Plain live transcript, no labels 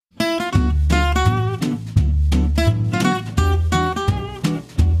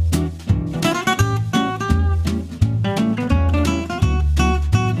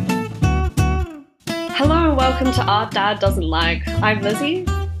welcome to Art Dad Doesn't Like. I'm Lizzie.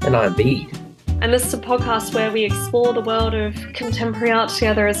 And I'm Bede. And this is a podcast where we explore the world of contemporary art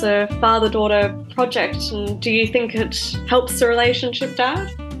together as a father-daughter project. And do you think it helps the relationship, Dad?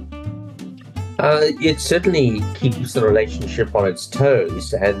 It certainly keeps the relationship on its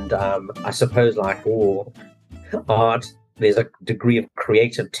toes. And I suppose, like all art, there's a degree of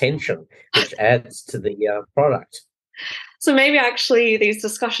creative tension, which adds to the product. So maybe actually these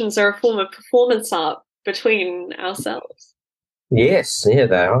discussions are a form of performance art between ourselves. Yes, yeah,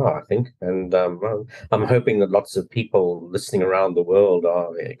 they are, I think. And I'm hoping that lots of people listening around the world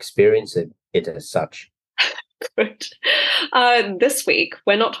are experiencing it as such. Good. This week,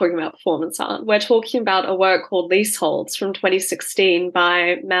 we're not talking about performance art. We're talking about a work called Leaseholds from 2016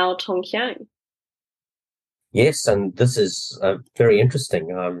 by Mao Tongqiang. Yes, and this is very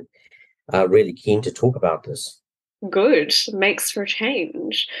interesting. I'm really keen to talk about this. Good. Makes for a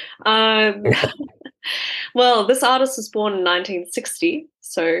change. Well, this artist was born in 1960,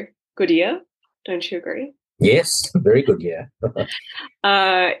 so good year. Don't you agree? Yes, very good year.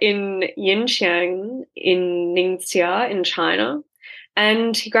 In Yinqiang in Ningxia in China.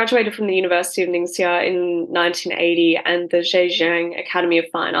 And he graduated from the University of Ningxia in 1980 and the Zhejiang Academy of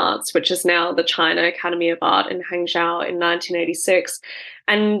Fine Arts, which is now the China Academy of Art in Hangzhou in 1986,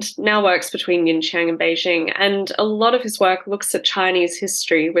 and now works between Yinqiang and Beijing. And a lot of his work looks at Chinese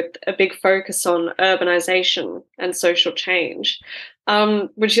history with a big focus on urbanization and social change.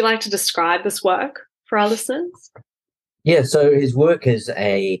 Would you like to describe this work for our listeners? Yeah, so his work is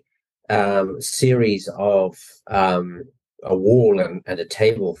a series of a wall and a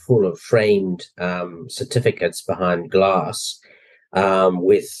table full of framed certificates behind glass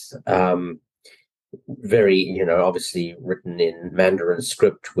with very, obviously written in Mandarin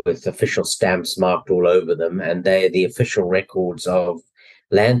script with official stamps marked all over them. And they're the official records of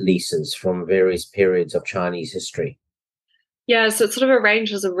land leases from various periods of Chinese history. Yeah, so it sort of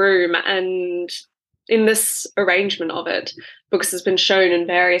arranges a room, and in this arrangement of it, books has been shown in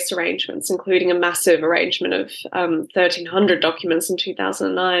various arrangements, including a massive arrangement of 1,300 documents in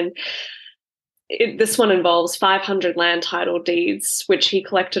 2009. This one involves 500 land title deeds, which he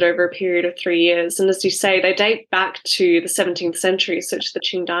collected over a period of 3 years. And as you say, they date back to the 17th century, so to the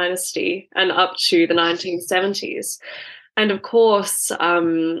Qing dynasty, and up to the 1970s. And of course,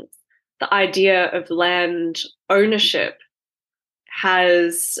 the idea of land ownership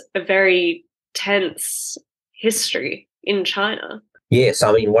has a very tense history in China. Yes,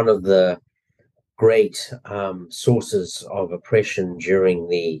 I mean, one of the great sources of oppression during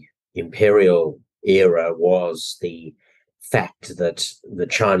the imperial era was the fact that the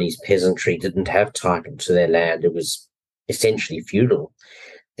Chinese peasantry didn't have title to their land. It was essentially feudal,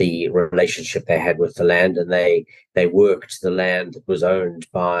 the relationship they had with the land, and they worked the land that was owned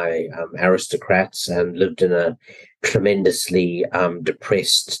by aristocrats and lived in a tremendously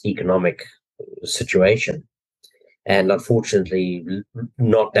depressed economic situation. And unfortunately,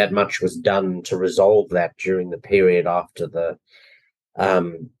 not that much was done to resolve that during the period after the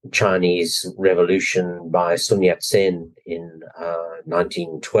Chinese Revolution by Sun Yat-sen in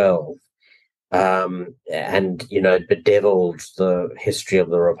 1912. And, it bedeviled the history of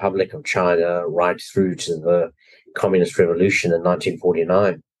the Republic of China right through to the Communist Revolution in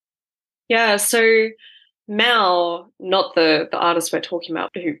 1949. Yeah, so Mao, not the artist we're talking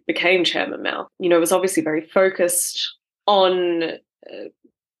about who became Chairman Mao, was obviously very focused on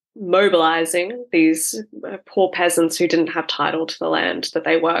mobilizing these poor peasants who didn't have title to the land that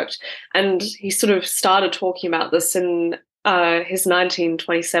they worked. And he sort of started talking about this in his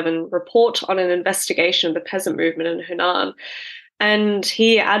 1927 report on an investigation of the peasant movement in Hunan. And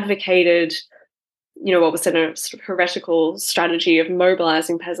he advocated, what was then a sort of heretical strategy of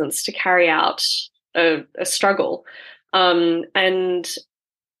mobilizing peasants to carry out a struggle. And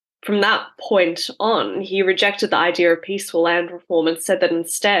from that point on, he rejected the idea of peaceful land reform and said that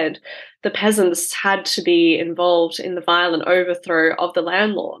instead the peasants had to be involved in the violent overthrow of the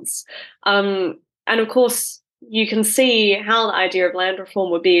landlords. And of course, you can see how the idea of land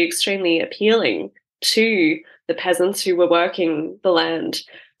reform would be extremely appealing to the peasants who were working the land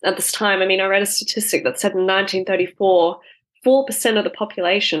at this time. I mean, I read a statistic that said in 1934, 4% of the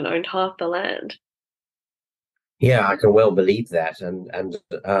population owned half the land. Yeah, I can well believe that, and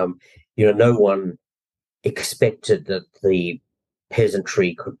no one expected that the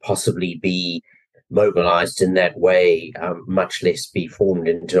peasantry could possibly be mobilized in that way, much less be formed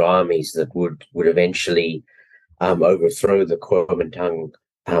into armies that would eventually overthrow the Kuomintang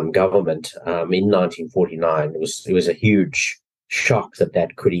government in 1949. It was a huge shock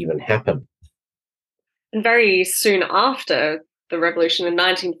that could even happen. And very soon after the revolution in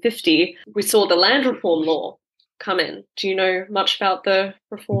 1950, we saw the land reform law come in? Do you know much about the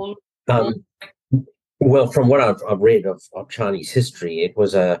reform? Um, well, from what I've read of Chinese history, it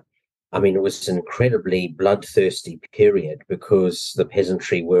was an incredibly bloodthirsty period because the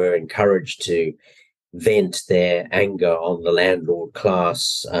peasantry were encouraged to vent their anger on the landlord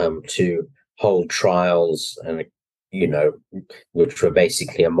class, to hold trials, and which were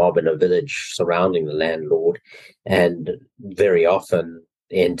basically a mob in a village surrounding the landlord, and very often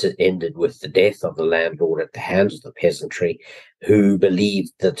ended with the death of the landlord at the hands of the peasantry, who believed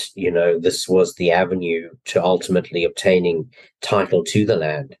that this was the avenue to ultimately obtaining title to the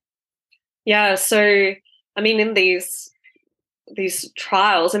land. Yeah, so I mean, in these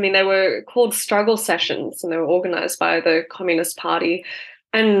trials, I mean, they were called struggle sessions, and they were organized by the Communist Party,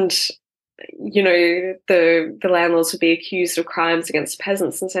 and the landlords would be accused of crimes against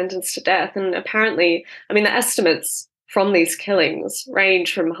peasants and sentenced to death. And apparently, I mean, the estimates from these killings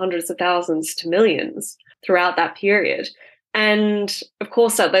range from hundreds of thousands to millions throughout that period. And of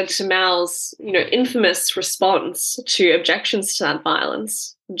course, that led to Mao's, infamous response to objections to that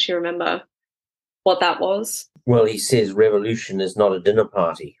violence. Do you remember what that was? Well, he says revolution is not a dinner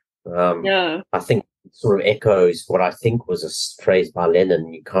party. Yeah. I think it sort of echoes what I think was a phrase by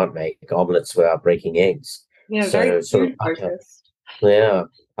Lenin: "You can't make omelets without breaking eggs." Yeah, very So, sort of food focused.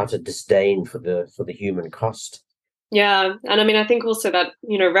 utter disdain for the human cost. Yeah, and I mean, I think also that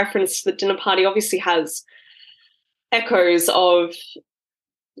reference to the dinner party obviously has echoes of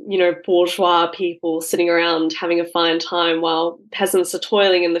bourgeois people sitting around having a fine time while peasants are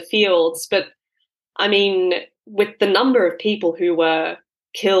toiling in the fields. But I mean, with the number of people who were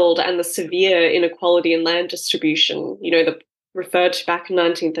killed and the severe inequality in land distribution, referred to back in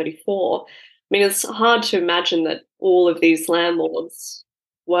 1934, I mean, it's hard to imagine that all of these landlords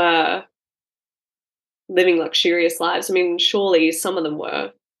were living luxurious lives. I mean, surely some of them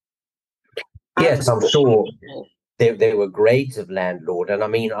were. Yes, I'm sure there were grades of landlord, and I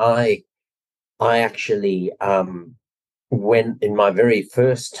mean, I actually, when in my very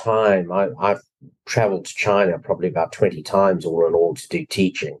first time, I've traveled to China probably about 20 times all in all to do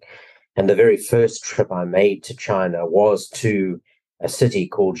teaching. And the very first trip I made to China was to a city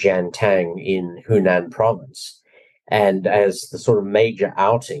called Jiantang in Hunan province. And as the sort of major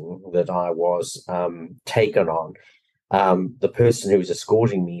outing that I was taken on, the person who was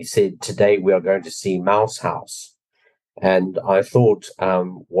escorting me said, "Today we are going to see Maos House." And I thought,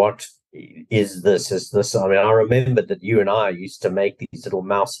 what is this? Is this? I mean, I remember that you and I used to make these little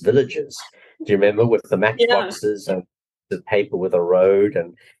mouse villages. Do you remember, with the Yeah. matchboxes and the paper with a road?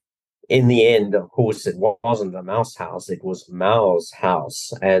 And in the end, of course, it wasn't a mouse house; it was Mao's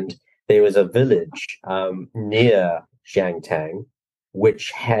house. And there was a village near Jiangtang,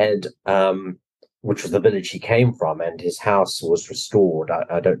 which had which was the village he came from, and his house was restored.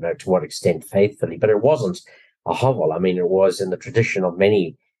 I don't know to what extent faithfully, but it wasn't a hovel. I mean, it was in the tradition of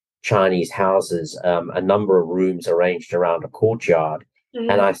many Chinese houses, a number of rooms arranged around a courtyard. And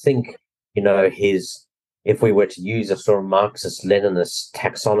Mhm. I think, his, if we were to use a sort of Marxist Leninist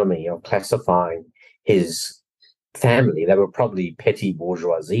taxonomy of classifying his family, they were probably petty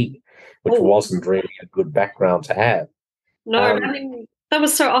bourgeoisie, which Oh, wasn't really a good background to have. no, I Um, mean, that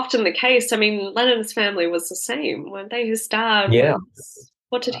was so often the case. I mean, Lennon's family was the same, weren't they? His dad yeah, was,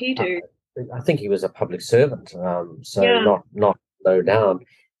 what did he I, do? I think he was a public servant, so Yeah. not low down.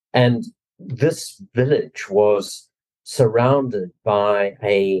 And this village was surrounded by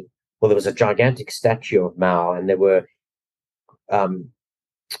there was a gigantic statue of Mao, and there were um,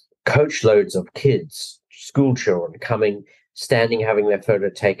 coach loads of kids, school children, coming, standing, having their photo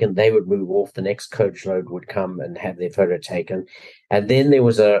taken. They would move off. The next coach load would come and have their photo taken. And then there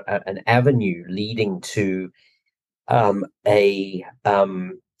was an avenue leading to a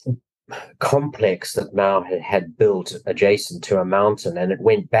complex that Mao had built adjacent to a mountain, and it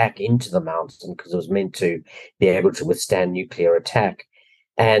went back into the mountain because it was meant to be able to withstand nuclear attack.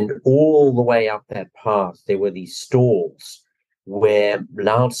 And all the way up that path, there were these stalls where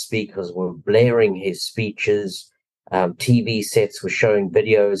loudspeakers were blaring his speeches. TV sets were showing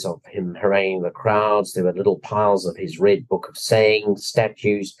videos of him haranguing the crowds. There were little piles of his red book of sayings,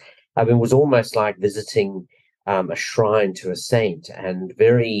 statues. I mean, it was almost like visiting a shrine to a saint, and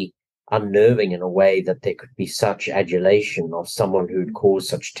very unnerving in a way that there could be such adulation of someone who'd caused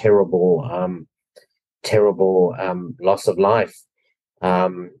such terrible loss of life.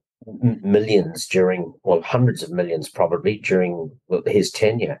 Millions during, well, hundreds of millions probably during his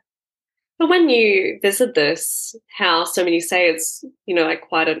tenure. But when you visit this house, I mean, you say it's, like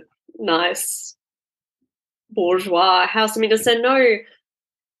quite a nice bourgeois house. I mean, is there no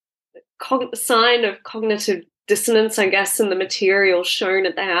sign of cognitive dissonance, I guess, in the material shown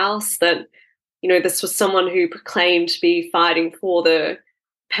at the house that this was someone who proclaimed to be fighting for the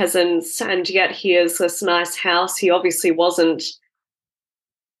peasants, and yet he has this nice house. He obviously wasn't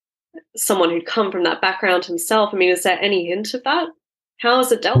someone who'd come from that background himself. I mean, is there any hint of that? How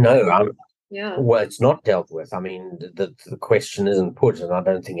is it dealt with? No, Yeah. well, it's not dealt with. I mean, the question isn't put, and I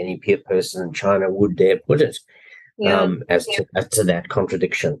don't think any person in China would dare put it as to that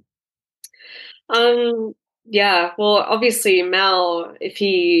contradiction. Um, yeah, well, obviously Mao, if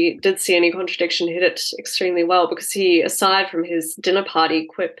he did see any contradiction, hit it extremely well, because he, aside from his dinner party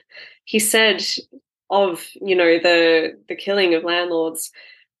quip, he said of, the killing of landlords,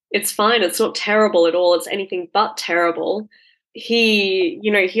 it's fine, it's not terrible at all, it's anything but terrible. He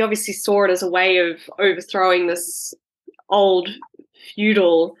obviously saw it as a way of overthrowing this old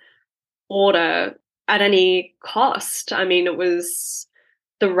feudal order at any cost. I mean, it was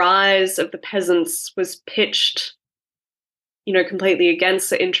the rise of the peasants was pitched, completely against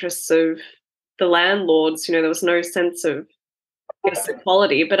the interests of the landlords. There was no sense of,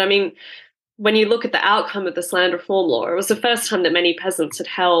 equality. But I mean, when you look at the outcome of this land reform law, it was the first time that many peasants had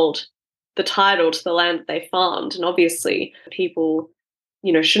held the title to the land that they farmed. And obviously, people,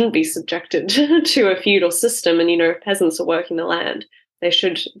 shouldn't be subjected to a feudal system. And, if peasants are working the land, they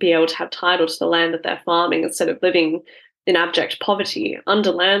should be able to have title to the land that they're farming instead of living in abject poverty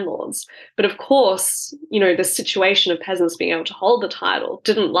under landlords. But of course, the situation of peasants being able to hold the title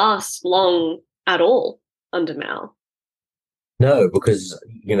didn't last long at all under Mao. No, because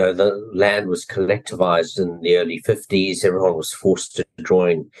the land was collectivized in the early 50s. Everyone was forced to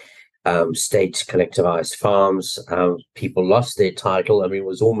join state collectivized farms. People lost their title. I mean, it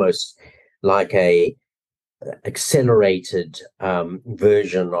was almost like a accelerated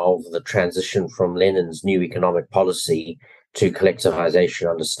version of the transition from Lenin's new economic policy to collectivization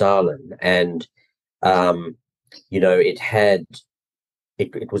under Stalin. And it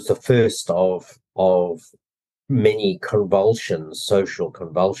was the first of many convulsions, social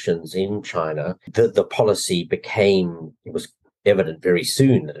convulsions in China. The policy it was evident very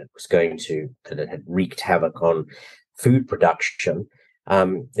soon that it had wreaked havoc on food production.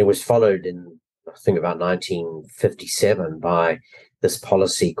 It was followed in, I think, about 1957 by this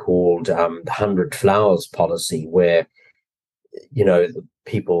policy called the 100 Flowers policy, where, the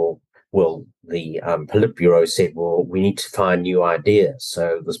people, the Politburo said, well, we need to find new ideas.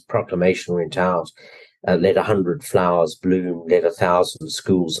 So this proclamation went out, let 100 flowers bloom, let 1,000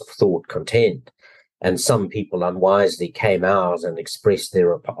 schools of thought contend. And some people unwisely came out and expressed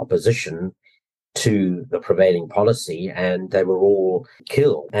their opposition to the prevailing policy, and they were all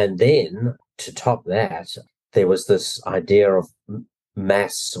killed. And then, to top that, there was this idea of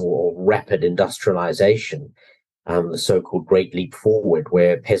mass or rapid industrialization, the so-called Great Leap Forward,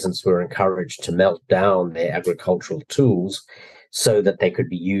 where peasants were encouraged to melt down their agricultural tools so that they could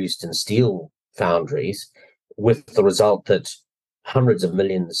be used in steel foundries, with the result that hundreds of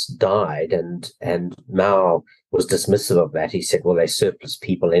millions died, and Mao was dismissive of that. He said, well, they're surplus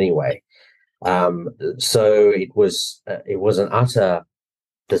people anyway. So it was an utter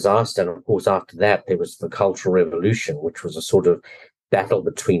disaster. And of course, after that, there was the Cultural Revolution, which was a sort of battle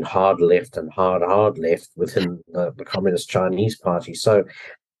between hard left and hard left within the Communist Chinese Party. So,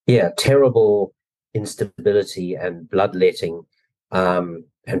 yeah, terrible instability and bloodletting, and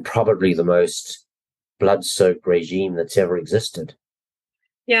probably the most blood-soaked regime that's ever existed.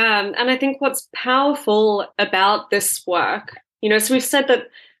 Yeah, and I think what's powerful about this work, so we've said that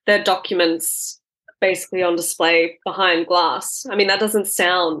they're documents basically on display behind glass. I mean, that doesn't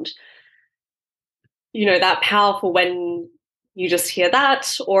sound, that powerful when you just hear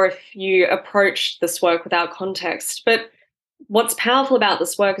that, or if you approach this work without context. But what's powerful about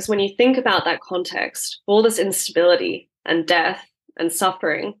this work is when you think about that context, all this instability and death and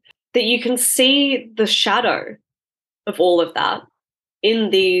suffering, that you can see the shadow of all of that in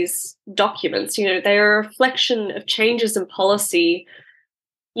these documents. They are a reflection of changes in policy,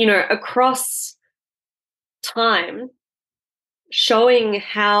 across time, showing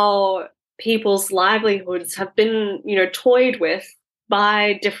how people's livelihoods have been, toyed with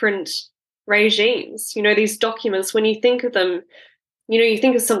by different regimes. These documents, when you think of them, you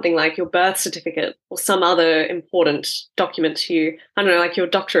think of something like your birth certificate or some other important document to you. I don't know, like your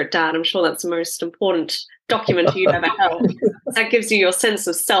doctorate, Dad. I'm sure that's the most important document you've ever held. That gives you your sense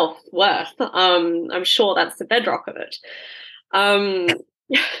of self-worth. I'm sure that's the bedrock of it.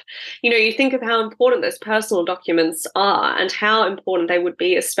 You think of how important those personal documents are and how important they would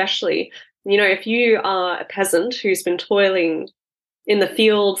be, especially, if you are a peasant who's been toiling in the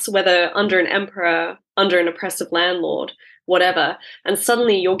fields, whether under an emperor, under an oppressive landlord, whatever, and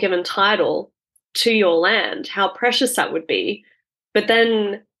suddenly you're given title to your land, how precious that would be. But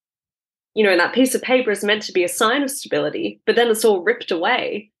then that piece of paper is meant to be a sign of stability, but then it's all ripped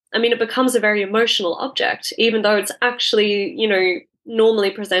away. I mean, it becomes a very emotional object, even though it's actually, normally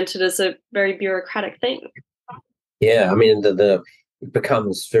presented as a very bureaucratic thing. Yeah, I mean, the it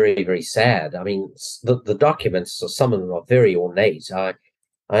becomes very, very sad. I mean, the documents, some of them are very ornate. I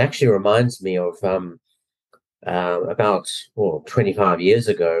actually reminds me of about 25 years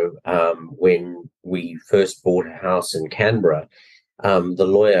ago, when we first bought a house in Canberra. The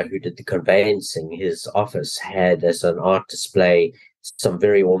lawyer who did the conveyancing, his office had as an art display some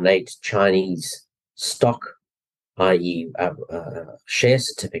very ornate Chinese stock, i.e., share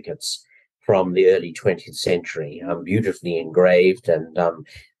certificates from the early 20th century, beautifully engraved. And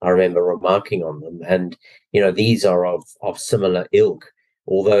I remember remarking on them. And, these are of similar ilk,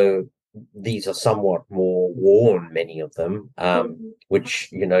 although these are somewhat more worn, many of them,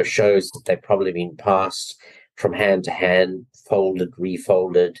 which, shows that they've probably been passed from hand to hand, folded,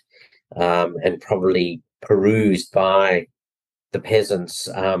 refolded, and probably perused by the peasants,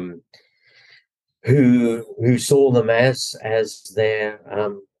 who saw them as their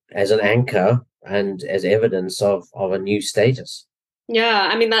as an anchor and as evidence of a new status. Yeah,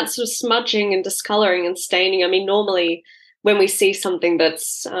 I mean, that sort of smudging and discoloring and staining. I mean, normally when we see something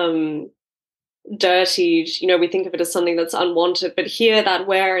that's dirtied, we think of it as something that's unwanted. But here, that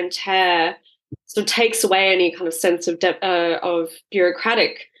wear and tear sort of takes away any kind of sense of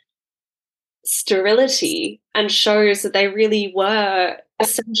bureaucratic sterility and shows that they really were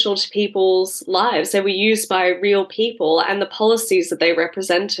essential to people's lives. They were used by real people, and the policies that they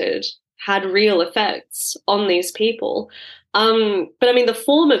represented had real effects on these people. But I mean, the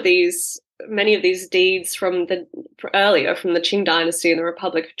form of many of these deeds from the Qing dynasty and the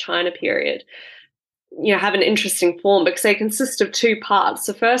Republic of China period, have an interesting form because they consist of two parts.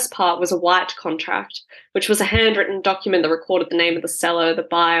 The first part was a white contract, which was a handwritten document that recorded the name of the seller, the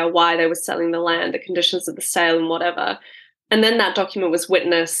buyer, why they were selling the land, the conditions of the sale, and whatever. And then that document was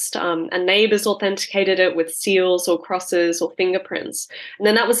witnessed, and neighbors authenticated it with seals or crosses or fingerprints. And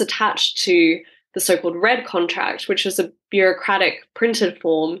then that was attached to the so-called red contract, which was a bureaucratic printed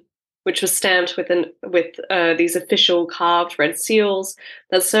form, which was stamped with these official carved red seals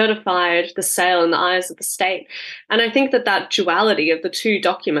that certified the sale in the eyes of the state. And I think that duality of the two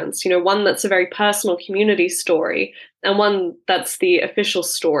documents, one that's a very personal community story and one that's the official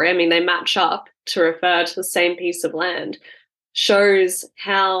story, I mean, they match up to refer to the same piece of land, shows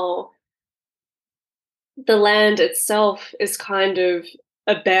how the land itself is kind of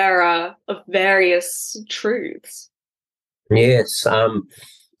a bearer of various truths. Yes.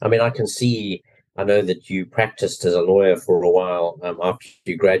 I mean, I know that you practiced as a lawyer for a while, after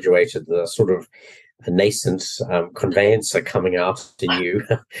you graduated, the sort of a nascent conveyancer coming out in you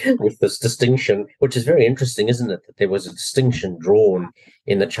with this distinction, which is very interesting, isn't it? That there was a distinction drawn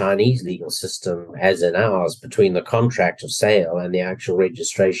in the Chinese legal system, as in ours, between the contract of sale and the actual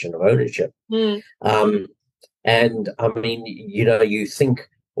registration of ownership. And I mean, you think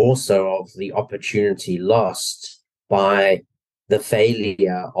also of the opportunity lost by the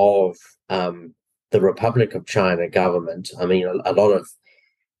failure of the Republic of China government. I mean, a lot of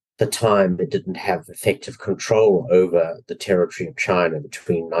the time it didn't have effective control over the territory of China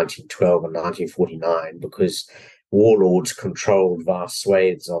between 1912 and 1949 because warlords controlled vast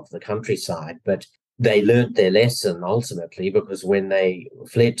swathes of the countryside. But they learned their lesson ultimately, because when they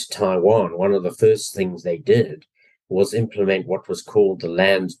fled to Taiwan, one of the first things they did was implement what was called the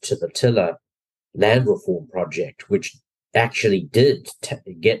land to the tiller land reform project, which actually did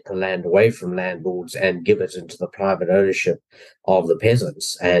get the land away from landlords and give it into the private ownership of the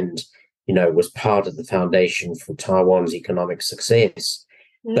peasants, and was part of the foundation for Taiwan's economic success.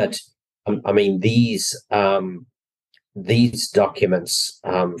 But I mean, these documents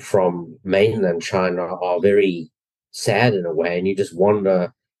from mainland China are very sad in a way, and you just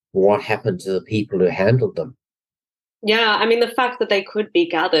wonder what happened to the people who handled them. Yeah, I mean, the fact that they could be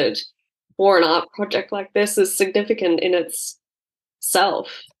gathered for an art project like this is significant in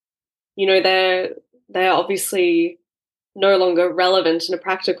itself. They're obviously no longer relevant in a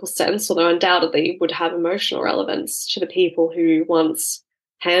practical sense, although undoubtedly would have emotional relevance to the people who once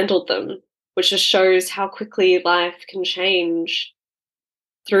handled them, which just shows how quickly life can change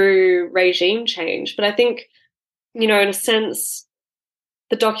through regime change. But I think, in a sense,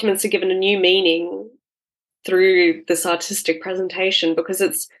 the documents are given a new meaning through this artistic presentation because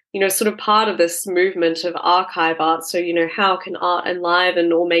it's, sort of part of this movement of archive art. So, how can art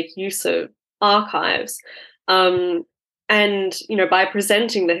enliven or make use of archives? And, by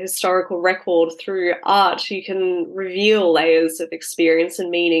presenting the historical record through art, you can reveal layers of experience and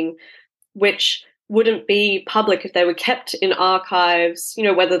meaning, which wouldn't be public if they were kept in archives,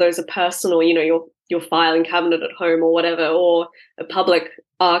 whether those are personal, your filing cabinet at home or whatever, or a public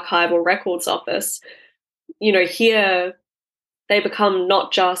archive or records office. Here they become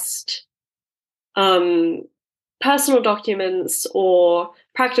not just personal documents or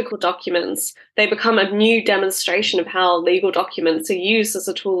practical documents. They become a new demonstration of how legal documents are used as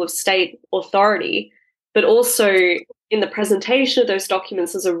a tool of state authority, but also in the presentation of those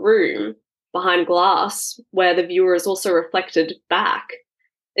documents as a room behind glass where the viewer is also reflected back.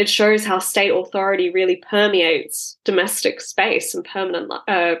 It shows how state authority really permeates domestic space and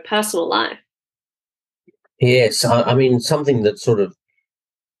personal life. Yes, I mean, something that sort of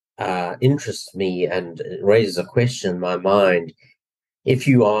interests me and raises a question in my mind. If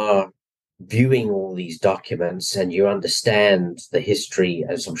you are viewing all these documents and you understand the history,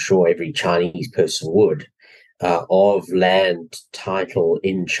 as I'm sure every Chinese person would, of land title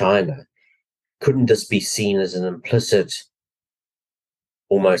in China, couldn't this be seen as an implicit,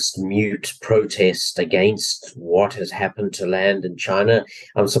 almost mute protest against what has happened to land in China?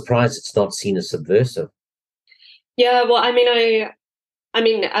 I'm surprised it's not seen as subversive. Yeah, well, I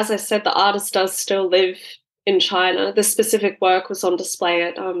mean, as I said, the artist does still live in China. The specific work was on display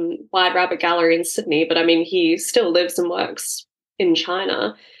at White Rabbit Gallery in Sydney, but I mean, he still lives and works in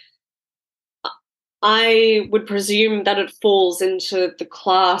China. I would presume that it falls into the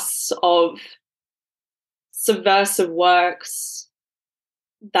class of subversive works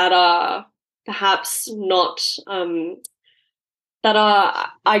that are perhaps not, that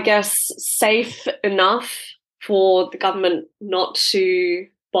are, I guess, safe enough for the government not to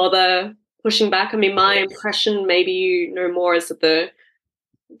bother pushing back. I mean, my impression, maybe you know more, is that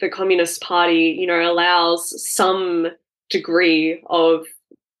the Communist Party, allows some degree of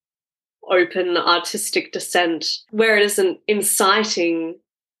open artistic dissent where it isn't inciting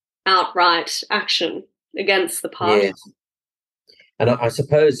outright action against the party. Yes. And I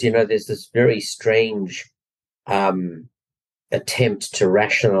suppose, there's this very strange attempt to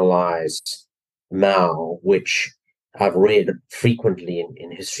rationalize Mao, which I've read frequently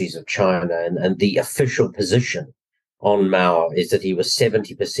in histories of China, and the official position on Mao is that he was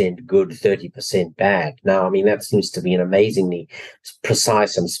 70% good, 30% bad. Now, I mean, that seems to be an amazingly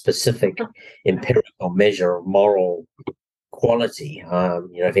precise and specific empirical measure of moral quality.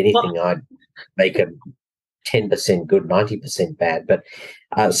 If anything, I'd make it 10% good, 90% bad. But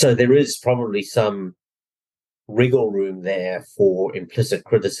so there is probably some wriggle room there for implicit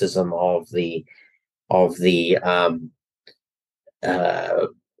criticism of the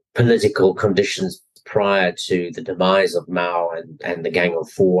political conditions prior to the demise of Mao and the Gang of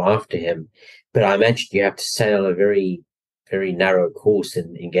Four after him. But I imagine you have to sail a very, very narrow course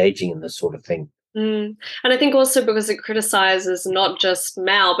in engaging in this sort of thing. And I think also because it criticizes not just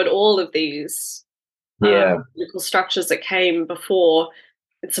Mao, but all of these political structures that came before.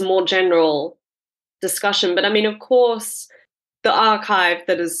 It's a more general discussion. But I mean, of course, the archive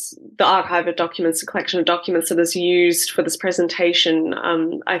of documents, the collection of documents that is used for this presentation,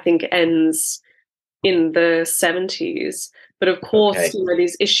 I think ends in the 70s. But of course,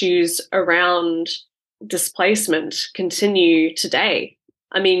 these issues around displacement continue today.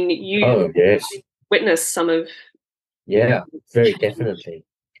 I mean, you witness some of... Yeah, very definitely.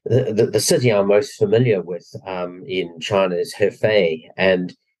 The city I'm most familiar with in China is Hefei.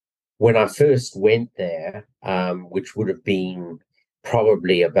 And when I first went there, which would have been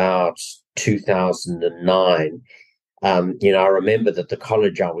probably about 2009, I remember that the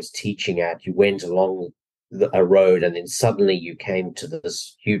college I was teaching at, you went along a road and then suddenly you came to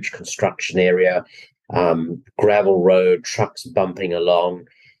this huge construction area, gravel road, trucks bumping along.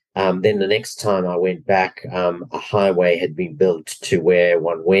 Then the next time I went back, a highway had been built to where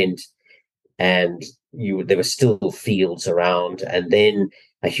one went, and there were still fields around, and then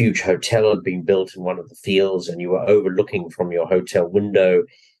a huge hotel had been built in one of the fields, and you were overlooking from your hotel window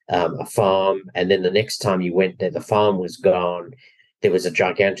a farm. And then the next time you went there, the farm was gone. There was a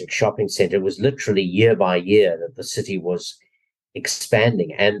gigantic shopping center. It was literally year by year that the city was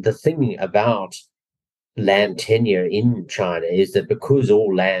expanding. And the thing about land tenure in China is that because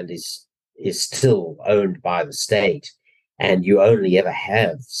all land is still owned by the state, and you only ever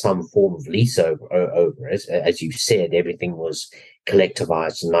have some form of lease over it, as you said, everything was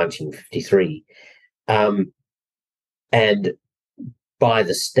collectivized in 1953, and by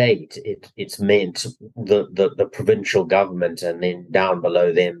the state, it's meant the provincial government, and then down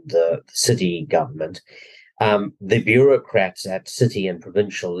below them the city government. The bureaucrats at city and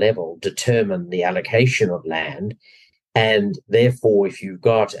provincial level determine the allocation of land, and therefore, if you've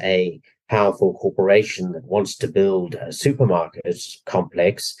got a powerful corporation that wants to build a supermarket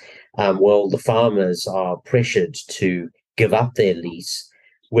complex, well, the farmers are pressured to give up their lease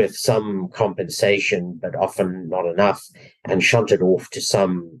with some compensation, but often not enough, and shunt it off to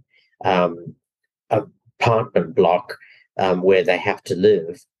some apartment block where they have to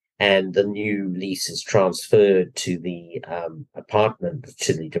live. And the new lease is transferred to the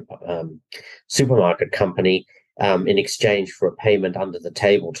supermarket company in exchange for a payment under the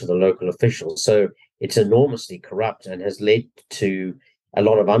table to the local officials. So it's enormously corrupt and has led to a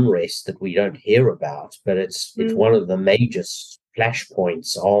lot of unrest that we don't hear about. But it's one of the major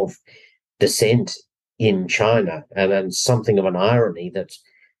flashpoints of dissent in China, and something of an irony that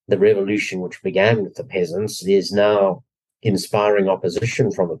the revolution, which began with the peasants, is now inspiring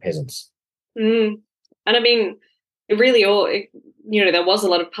opposition from the peasants. And I mean, it really all, there was a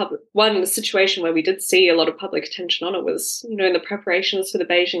lot of one situation where we did see a lot of public attention on it was, in the preparations for the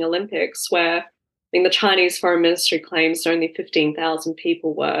Beijing Olympics, where the Chinese Foreign Ministry claims only 15,000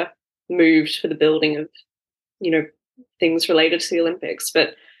 people were moved for the building of, things related to the Olympics.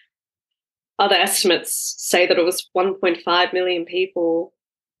 But other estimates say that it was 1.5 million people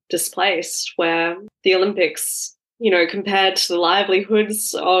displaced, where the Olympics, compared to the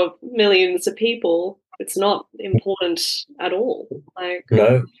livelihoods of millions of people, it's not important at all.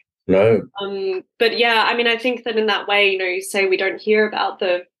 No. But yeah, I mean, I think that in that way, you say we don't hear about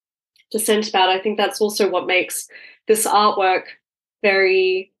the dissent about it. I think that's also what makes this artwork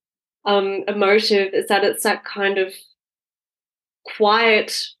very emotive, is that it's that kind of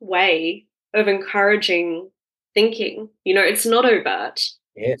quiet way of encouraging thinking. It's not overt.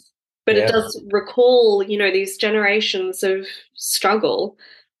 Yes. But it does recall, these generations of struggle,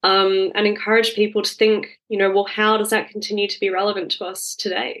 and encourage people to think, well, how does that continue to be relevant to us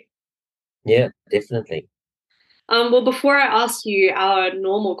today? Yeah, definitely. Well, before I ask you our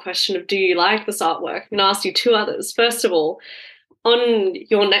normal question of do you like this artwork, I'm going to ask you two others. First of all, on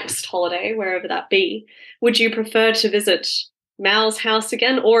your next holiday, wherever that be, would you prefer to visit Mao's house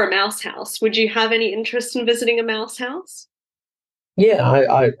again or a mouse house? Would you have any interest in visiting a mouse house? Yeah,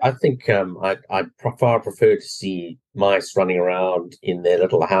 I think I'd far prefer to see mice running around in their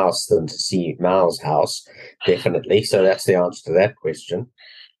little house than to see Mao's house, definitely. So that's the answer to that question.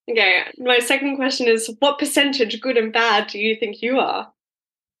 Okay, my second question is, what percentage, good and bad, do you think you are?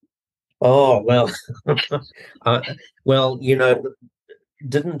 Oh, well, well,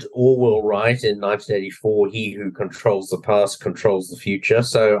 didn't Orwell write in 1984, he who controls the past controls the future?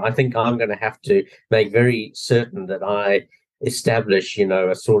 So I think I'm going to have to make very certain that I establish,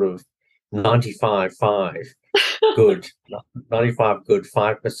 a sort of 95-5 good, 95 good,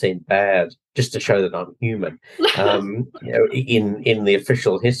 5% bad, just to show that I'm human, in the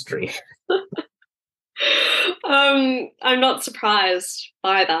official history. I'm not surprised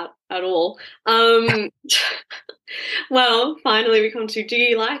by that at all. Well, finally we come to, do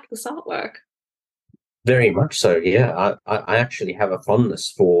you like this artwork? Very much so, yeah. I actually have a fondness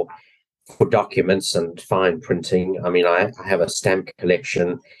for documents and fine printing. I mean, I have a stamp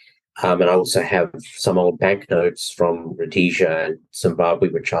collection, and I also have some old banknotes from Rhodesia and Zimbabwe,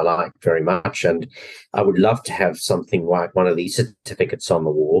 which I like very much. And I would love to have something like one of these certificates on the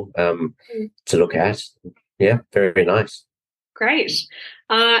wall to look at. Yeah, very, very nice. Great.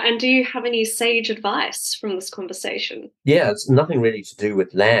 And do you have any sage advice from this conversation? Yeah, it's nothing really to do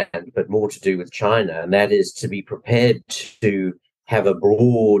with land, but more to do with China. And that is to be prepared to have a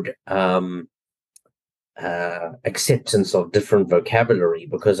broad acceptance of different vocabulary,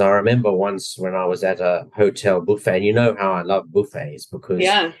 because I remember once when I was at a hotel buffet, and you know how I love buffets, because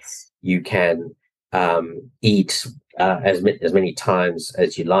you can eat as many times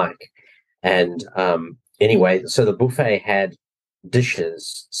as you like. And anyway, so the buffet had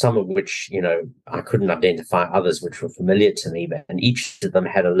dishes, some of which, I couldn't identify, others which were familiar to me, and each of them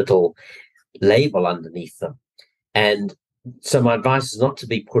had a little label underneath them. And so my advice is not to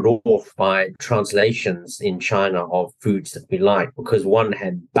be put off by translations in China of foods that we like, because one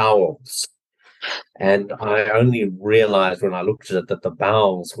had bowels. And I only realized when I looked at it that the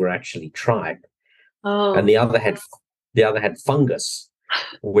bowels were actually tripe. Oh. And the other had fungus,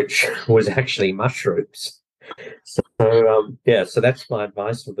 which was actually mushrooms. So so that's my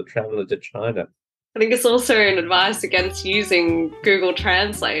advice for the traveler to China. I think it's also an advice against using Google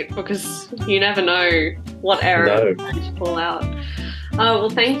Translate, because you never know what error is going to pull out. Well,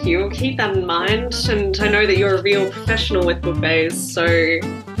 thank you. We'll keep that in mind. And I know that you're a real professional with buffets, so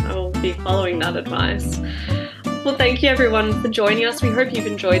I will be following that advice. Well, thank you everyone for joining us. We hope you've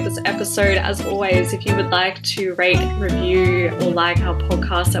enjoyed this episode. As always, if you would like to rate, review, or like our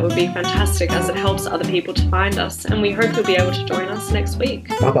podcast, that would be fantastic as it helps other people to find us. And we hope you'll be able to join us next week.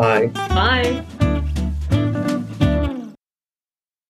 Bye-bye. Bye.